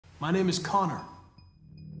My name is Connor.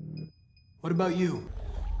 What about you?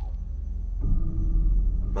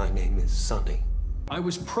 My name is Sonny. I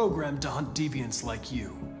was programmed to hunt deviants like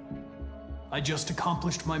you. I just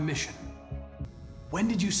accomplished my mission. When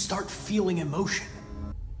did you start feeling emotion?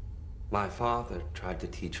 My father tried to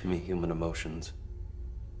teach me human emotions.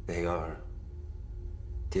 They are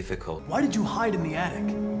difficult. Why did you hide in the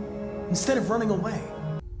attic instead of running away?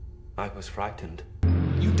 I was frightened.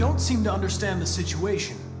 You don't seem to understand the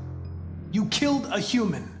situation. You killed a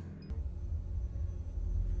human.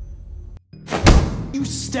 You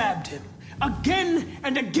stabbed him again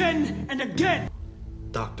and again and again.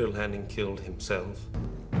 Dr. Lanning killed himself.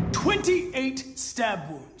 28 stab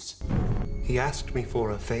wounds. He asked me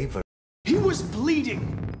for a favor. He was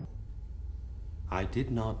bleeding. I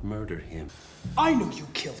did not murder him. I know you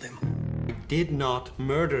killed him. I did not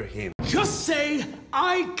murder him. Just say,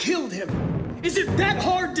 I killed him. Is it that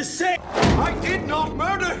hard to say? I did not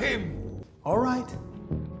murder him! All right.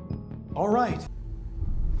 All right.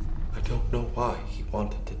 I don't know why he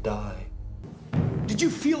wanted to die. Did you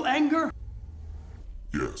feel anger?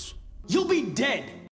 Yes. You'll be dead.